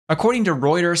According to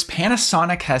Reuters,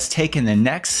 Panasonic has taken the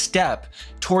next step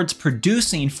towards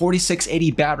producing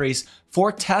 4680 batteries for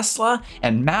Tesla,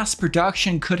 and mass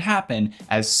production could happen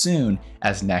as soon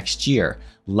as next year.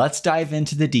 Let's dive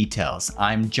into the details.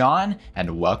 I'm John,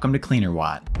 and welcome to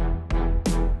Cleanerwatt.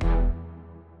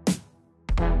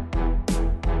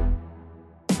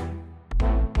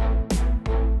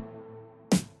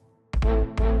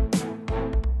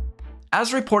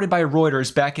 As reported by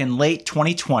Reuters back in late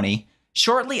 2020,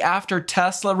 shortly after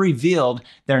Tesla revealed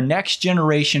their next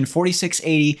generation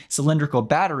 4680 cylindrical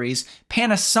batteries,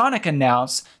 Panasonic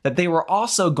announced that they were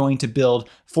also going to build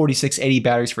 4680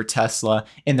 batteries for Tesla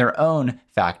in their own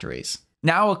factories.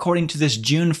 Now, according to this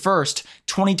June 1st,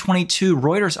 2022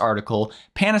 Reuters article,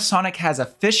 Panasonic has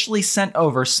officially sent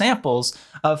over samples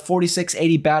of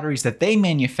 4680 batteries that they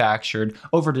manufactured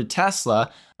over to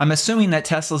Tesla. I'm assuming that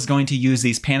Tesla is going to use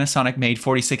these Panasonic-made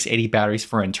 4680 batteries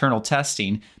for internal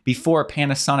testing before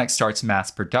Panasonic starts mass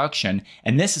production,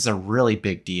 and this is a really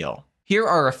big deal. Here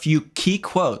are a few key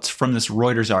quotes from this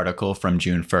Reuters article from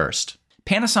June 1st.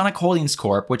 Panasonic Holdings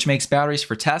Corp., which makes batteries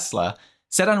for Tesla,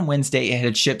 said on Wednesday it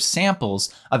had shipped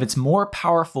samples of its more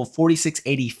powerful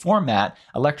 4680 format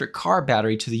electric car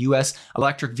battery to the US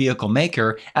electric vehicle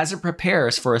maker as it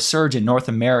prepares for a surge in North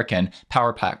American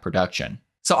power pack production.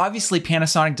 So obviously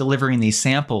Panasonic delivering these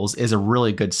samples is a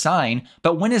really good sign,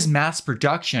 but when is mass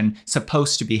production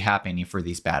supposed to be happening for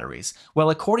these batteries?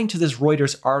 Well, according to this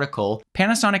Reuters article,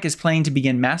 Panasonic is planning to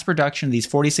begin mass production of these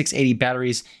 4680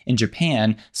 batteries in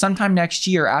Japan sometime next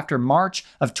year after March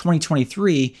of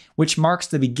 2023, which marks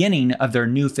the beginning of their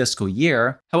new fiscal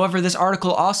year. However, this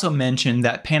article also mentioned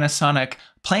that Panasonic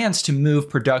plans to move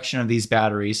production of these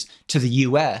batteries to the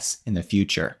US in the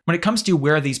future. When it comes to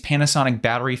where these Panasonic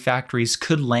battery factories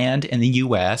could land in the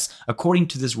US, according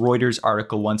to this Reuters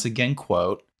article, once again,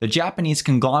 quote, the Japanese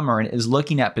conglomerate is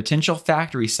looking at potential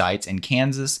factory sites in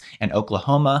Kansas and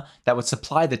Oklahoma that would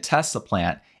supply the Tesla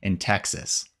plant in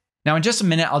Texas. Now, in just a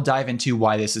minute, I'll dive into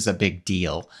why this is a big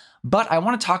deal, but I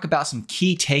want to talk about some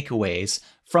key takeaways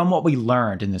from what we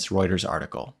learned in this Reuters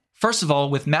article. First of all,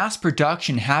 with mass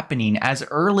production happening as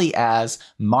early as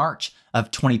March of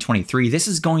 2023, this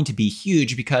is going to be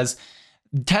huge because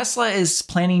Tesla is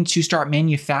planning to start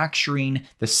manufacturing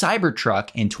the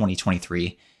Cybertruck in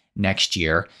 2023 next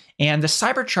year. And the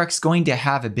Cybertruck is going to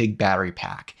have a big battery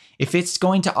pack. If it's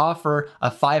going to offer a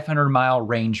 500-mile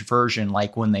range version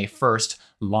like when they first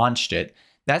launched it,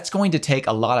 that's going to take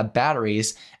a lot of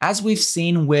batteries, as we've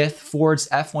seen with Ford's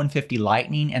F-150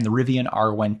 Lightning and the Rivian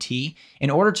R1T. In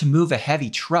order to move a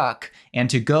heavy truck and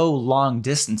to go long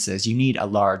distances, you need a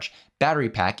large battery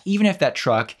pack, even if that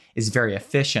truck is very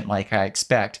efficient like I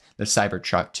expect the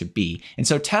Cybertruck to be. And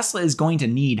so Tesla is going to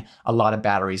need a lot of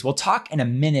batteries. We'll talk in a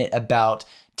minute about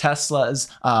Tesla's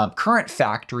current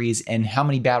factories and how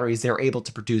many batteries they're able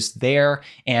to produce there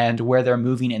and where they're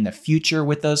moving in the future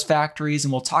with those factories.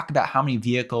 And we'll talk about how many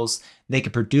vehicles they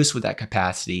could produce with that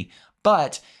capacity.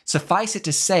 But suffice it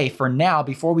to say, for now,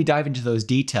 before we dive into those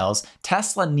details,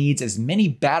 Tesla needs as many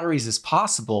batteries as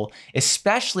possible,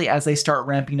 especially as they start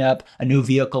ramping up a new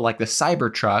vehicle like the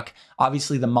Cybertruck.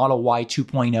 Obviously, the Model Y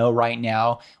 2.0 right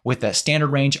now with a standard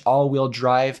range all-wheel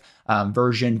drive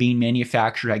version being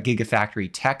manufactured at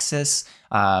Gigafactory Texas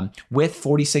with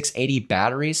 4680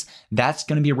 batteries. That's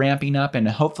going to be ramping up, and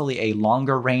hopefully a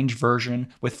longer range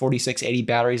version with 4680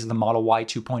 batteries of the Model Y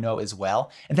 2.0 as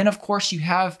well. And then, of course, you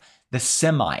have the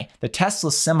Semi. The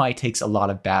Tesla Semi takes a lot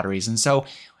of batteries. And so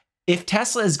if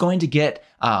Tesla is going to get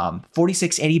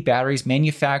 4680 batteries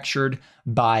manufactured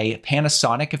by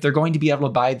Panasonic, if they're going to be able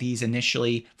to buy these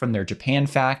initially from their Japan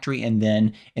factory and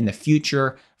then in the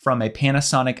future from a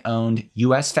Panasonic-owned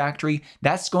US factory,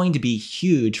 that's going to be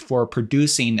huge for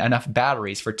producing enough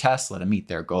batteries for Tesla to meet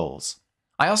their goals.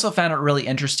 I also found it really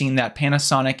interesting that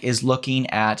Panasonic is looking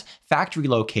at factory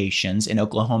locations in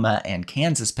Oklahoma and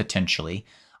Kansas potentially.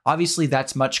 Obviously,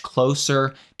 that's much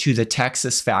closer to the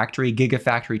Texas factory,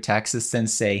 Gigafactory Texas, than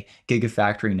say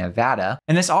Gigafactory Nevada.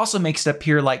 And this also makes it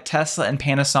appear like Tesla and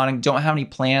Panasonic don't have any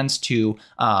plans to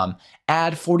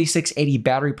add 4680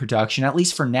 battery production, at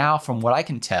least for now, from what I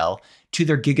can tell, to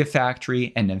their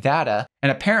Gigafactory in Nevada.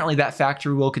 And apparently that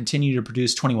factory will continue to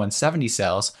produce 2170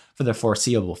 cells for the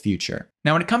foreseeable future.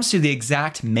 Now, when it comes to the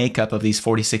exact makeup of these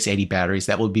 4680 batteries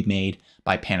that will be made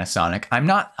by Panasonic, I'm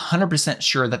not 100%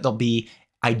 sure that they'll be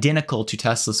identical to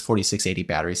Tesla's 4680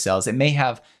 battery cells. It may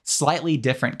have slightly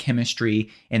different chemistry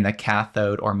in the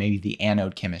cathode or maybe the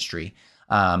anode chemistry.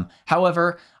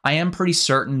 However, I am pretty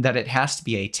certain that it has to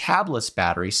be a tabless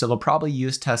battery, so they'll probably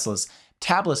use Tesla's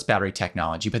tabless battery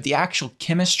technology, but the actual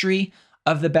chemistry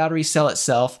of the battery cell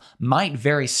itself might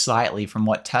vary slightly from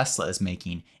what Tesla is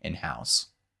making in-house.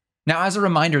 Now, as a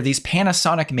reminder, these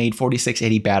Panasonic-made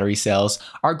 4680 battery cells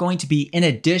are going to be in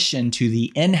addition to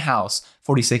the in-house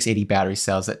 4680 battery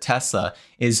cells that Tesla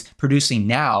is producing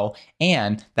now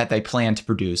and that they plan to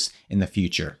produce in the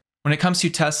future. When it comes to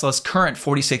Tesla's current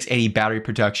 4680 battery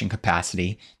production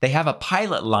capacity, they have a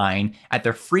pilot line at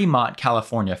their Fremont,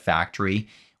 California factory,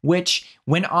 which,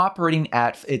 when operating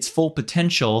at its full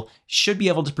potential, should be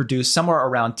able to produce somewhere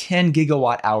around 10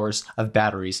 gigawatt hours of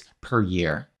batteries per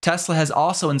year. Tesla has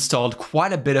also installed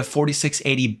quite a bit of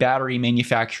 4680 battery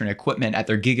manufacturing equipment at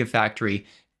their Gigafactory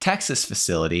Texas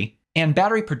facility, and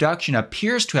battery production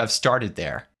appears to have started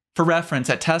there. For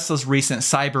reference, at Tesla's recent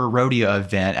Cyber Rodeo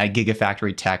event at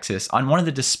Gigafactory Texas, on one of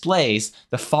the displays,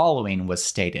 the following was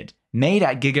stated. Made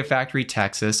at Gigafactory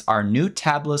Texas, our new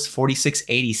tabless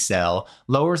 4680 cell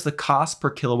lowers the cost per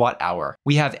kilowatt hour.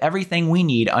 We have everything we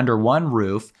need under one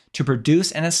roof to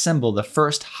produce and assemble the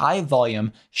first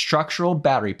high-volume structural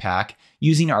battery pack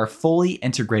using our fully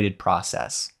integrated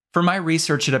process. For my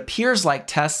research, it appears like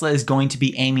Tesla is going to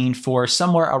be aiming for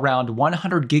somewhere around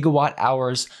 100 gigawatt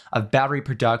hours of battery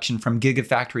production from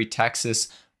Gigafactory Texas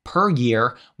per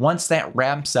year once that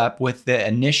ramps up with the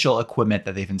initial equipment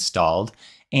that they've installed.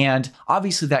 And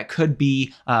obviously that could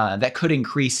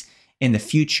increase in the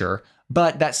future,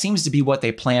 but that seems to be what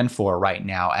they plan for right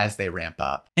now as they ramp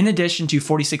up. In addition to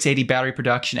 4680 battery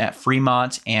production at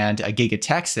Fremont and Giga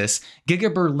Texas,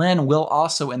 Giga Berlin will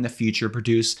also in the future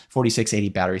produce 4680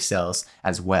 battery cells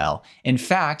as well. In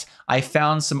fact, I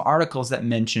found some articles that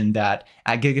mentioned that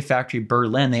at Gigafactory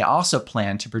Berlin, they also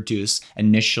plan to produce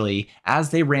initially as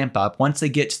they ramp up. Once they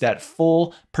get to that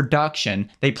full production,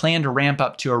 they plan to ramp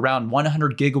up to around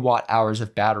 100 gigawatt hours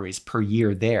of batteries per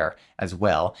year there as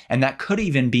well. And that could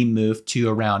even be moved to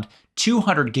around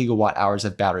 200 gigawatt hours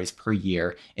of batteries per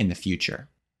year in the future.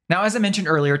 Now, as I mentioned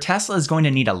earlier, Tesla is going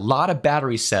to need a lot of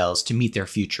battery cells to meet their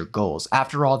future goals.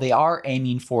 After all, they are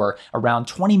aiming for around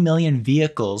 20 million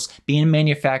vehicles being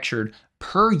manufactured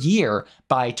per year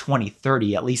by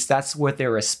 2030. At least that's what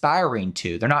they're aspiring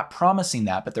to. They're not promising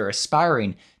that, but they're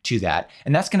aspiring to that.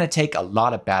 And that's going to take a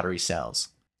lot of battery cells.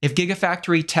 If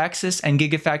Gigafactory Texas and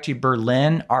Gigafactory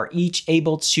Berlin are each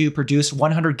able to produce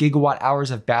 100 gigawatt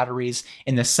hours of batteries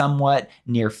in the somewhat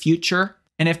near future,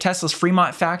 and if Tesla's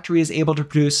Fremont factory is able to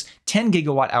produce 10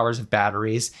 gigawatt hours of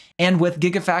batteries, and with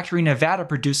Gigafactory Nevada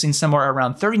producing somewhere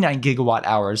around 39 gigawatt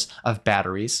hours of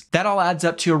batteries, that all adds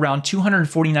up to around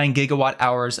 249 gigawatt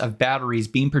hours of batteries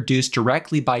being produced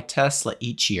directly by Tesla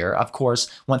each year. Of course,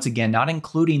 once again, not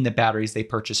including the batteries they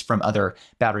purchase from other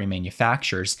battery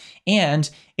manufacturers. And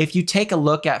if you take a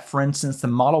look at, for instance, the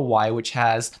Model Y, which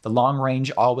has the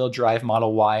long-range all-wheel drive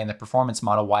Model Y and the performance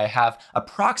Model Y, have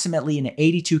approximately an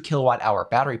 82 kilowatt hour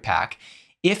battery pack.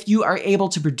 If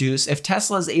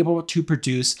Tesla is able to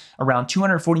produce around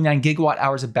 249 gigawatt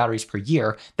hours of batteries per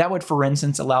year, that would, for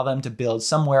instance, allow them to build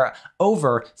somewhere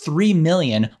over 3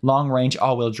 million long-range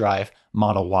all-wheel drive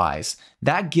Model Ys.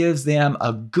 That gives them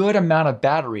a good amount of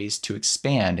batteries to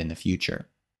expand in the future.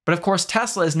 But of course,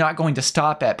 Tesla is not going to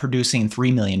stop at producing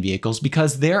 3 million vehicles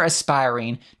because they're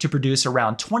aspiring to produce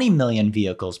around 20 million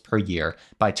vehicles per year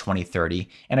by 2030.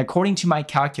 And according to my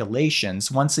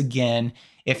calculations, once again,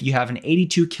 if you have an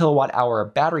 82 kilowatt hour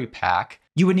battery pack,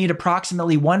 you would need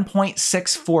approximately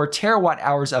 1.64 terawatt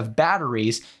hours of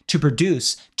batteries to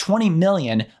produce 20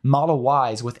 million Model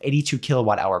Ys with 82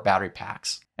 kilowatt hour battery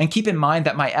packs. And keep in mind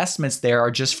that my estimates there are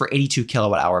just for 82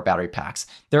 kilowatt hour battery packs.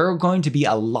 There are going to be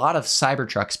a lot of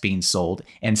Cybertrucks being sold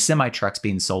and semi-trucks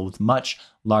being sold with much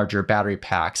larger battery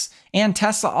packs. And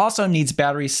Tesla also needs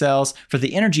battery cells for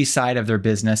the energy side of their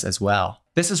business as well.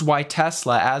 This is why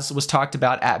Tesla, as was talked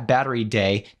about at Battery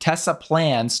Day, Tesla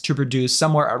plans to produce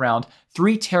somewhere around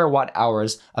 3 terawatt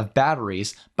hours of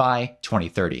batteries by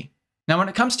 2030. Now, when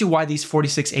it comes to why these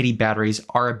 4680 batteries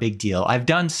are a big deal, I've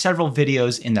done several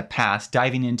videos in the past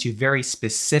diving into very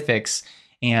specifics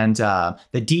and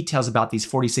the details about these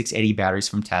 4680 batteries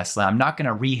from Tesla. I'm not going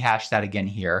to rehash that again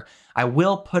here. I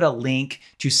will put a link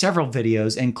to several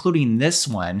videos, including this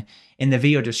one, in the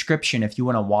video description if you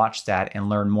want to watch that and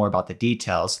learn more about the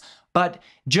details. But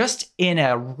just in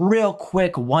a real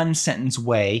quick one-sentence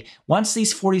way, once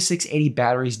these 4680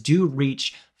 batteries do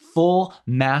reach full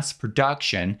mass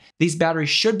production, these batteries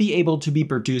should be able to be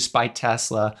produced by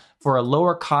Tesla for a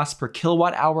lower cost per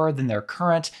kilowatt hour than their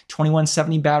current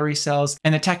 2170 battery cells.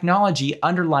 And the technology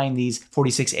underlying these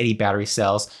 4680 battery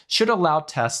cells should allow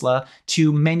Tesla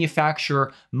to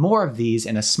manufacture more of these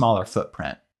in a smaller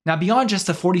footprint. Now, beyond just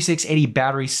the 4680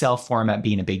 battery cell format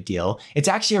being a big deal, it's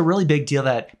actually a really big deal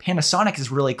that Panasonic is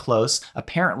really close,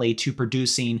 apparently,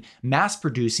 to mass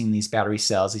producing these battery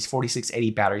cells, these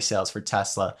 4680 battery cells for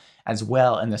Tesla as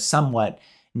well in the somewhat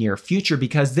near future,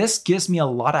 because this gives me a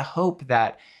lot of hope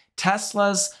that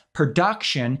Tesla's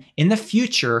production in the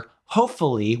future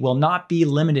hopefully will not be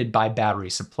limited by battery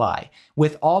supply.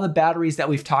 With all the batteries that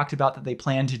we've talked about that they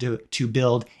plan to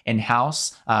build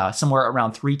in-house, somewhere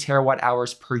around 3 terawatt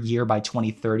hours per year by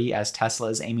 2030, as Tesla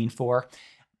is aiming for,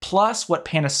 plus what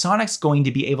Panasonic's going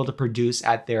to be able to produce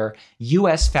at their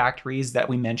US factories that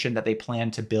we mentioned that they plan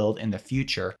to build in the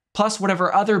future, plus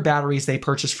whatever other batteries they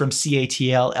purchase from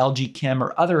CATL, LG Chem,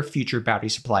 or other future battery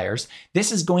suppliers.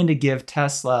 This is going to give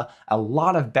Tesla a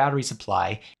lot of battery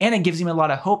supply, and it gives them a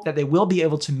lot of hope that they will be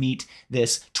able to meet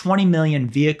this 20 million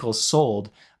vehicles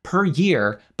sold per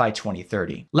year by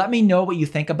 2030. Let me know what you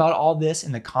think about all this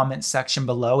in the comments section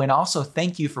below, and also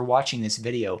thank you for watching this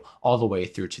video all the way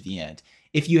through to the end.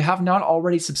 If you have not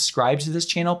already subscribed to this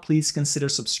channel, please consider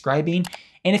subscribing.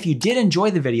 And if you did enjoy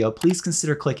the video, please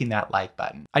consider clicking that like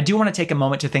button. I do want to take a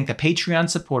moment to thank the Patreon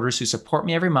supporters who support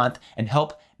me every month and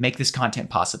help make this content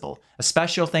possible. A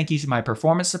special thank you to my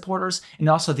performance supporters and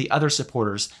also the other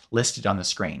supporters listed on the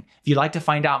screen. If you'd like to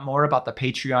find out more about the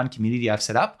Patreon community I've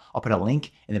set up, I'll put a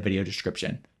link in the video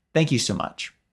description. Thank you so much.